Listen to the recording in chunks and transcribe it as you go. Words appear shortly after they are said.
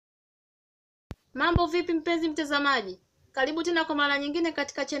Mambo vipi mpenzi mtazamaji? Karibu tena kwa mara nyingine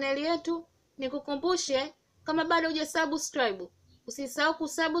katika chaneli yetu. Nikukumbushe, kama bado hujasubscribe, usisahau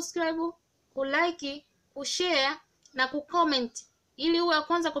kusubscribe, kulike, kushare na kucomment ili uwe wa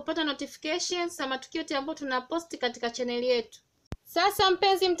kwanza kupata notifications za matukio yote ambayo tunaposti katika chaneli yetu. Sasa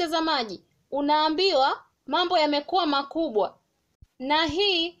mpenzi mtazamaji, unaambiwa mambo yamekuwa makubwa. Na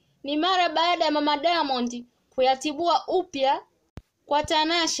hii ni mara baada ya Mama Diamond kuyatibua upya kwa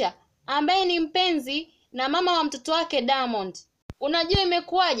Tanasha ambaye ni mpenzi na mama wa mtoto wake Diamond. Unajua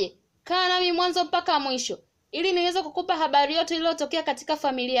imekuwaje? Kaa nami mwanzo mpaka mwisho ili niweze kukupa habari yote iliyotokea katika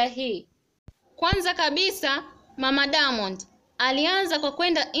familia hii. Kwanza kabisa, Mama Diamond alianza kwa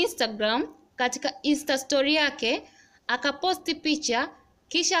kwenda Instagram. Katika Insta story yake akaposti picha,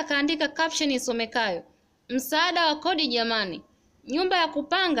 kisha akaandika caption isomekayo: msaada wa kodi jamani, nyumba ya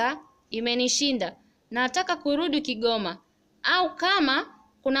kupanga imenishinda, nataka kurudi Kigoma, au kama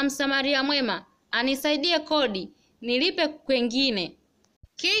kuna msamaria mwema anisaidie kodi nilipe kwengine.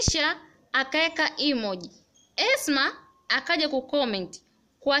 Kisha akaeka emoji. Esma akaja kucomment: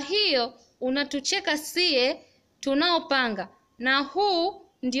 kwa hiyo unatucheka sie tunaopanga, na huu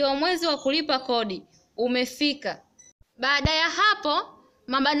ndio mwezi wa kulipa kodi umefika. Baada ya hapo,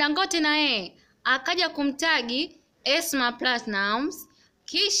 Mama Dangote na yeye akaja kumtagi Esma Platinums,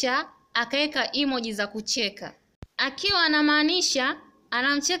 kisha akaeka emoji za kucheka akiwa anamaanisha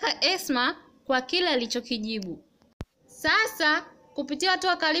anamcheka Esma kwa kile alichokijibu. Sasa kupitia watu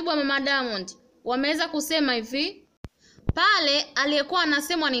wa karibu wa Mama Diamond wameweza kusema hivi, pale aliyekuwa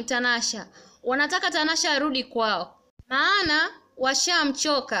anasemwa ni Tanasha, wanataka Tanasha arudi kwao, maana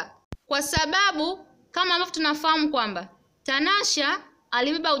washamchoka. Kwa sababu kama ambavyo tunafahamu kwamba Tanasha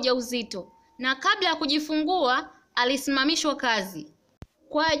alibeba ujauzito na kabla ya kujifungua alisimamishwa kazi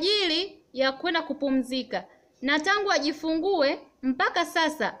kwa ajili ya kwenda kupumzika, na tangu ajifungue mpaka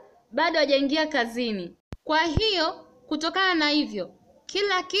sasa bado hajaingia kazini. Kwa hiyo kutokana na hivyo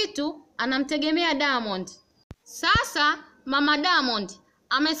kila kitu anamtegemea Diamond. Sasa Mama Diamond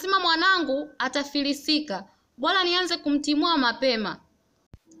amesema mwanangu atafilisika, bora nianze kumtimua mapema,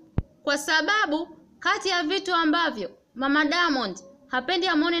 kwa sababu kati ya vitu ambavyo Mama Diamond hapendi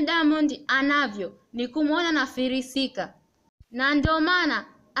amone Diamond anavyo ni kumuona na filisika, na ndio maana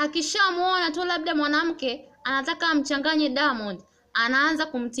akishamuona tu labda mwanamke anataka amchanganye Diamond anaanza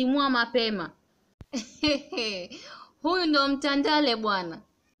kumtimua mapema. Huyu ndo mtandale bwana.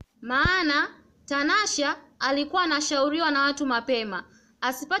 Maana Tanasha alikuwa anashauriwa na watu mapema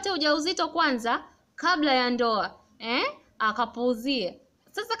asipate ujauzito kwanza kabla ya ndoa, akapuuzia.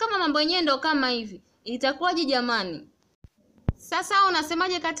 Sasa kama mambo yenyewe ndo kama hivi, itakuwaje jamani? Sasa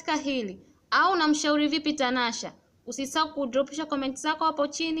unasemaje katika hili? Au unamshauri vipi Tanasha? Usisahau kudropisha comment zako hapo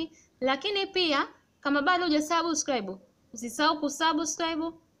chini, lakini pia kama bado hujasubscribe, usisahau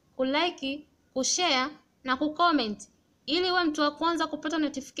kusubscribe, kulike, kushare na kucomment ili uwe mtu wa kwanza kupata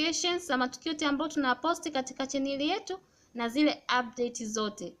notifications za matukio yote ambayo tunaposti katika chaneli yetu na zile update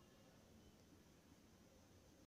zote.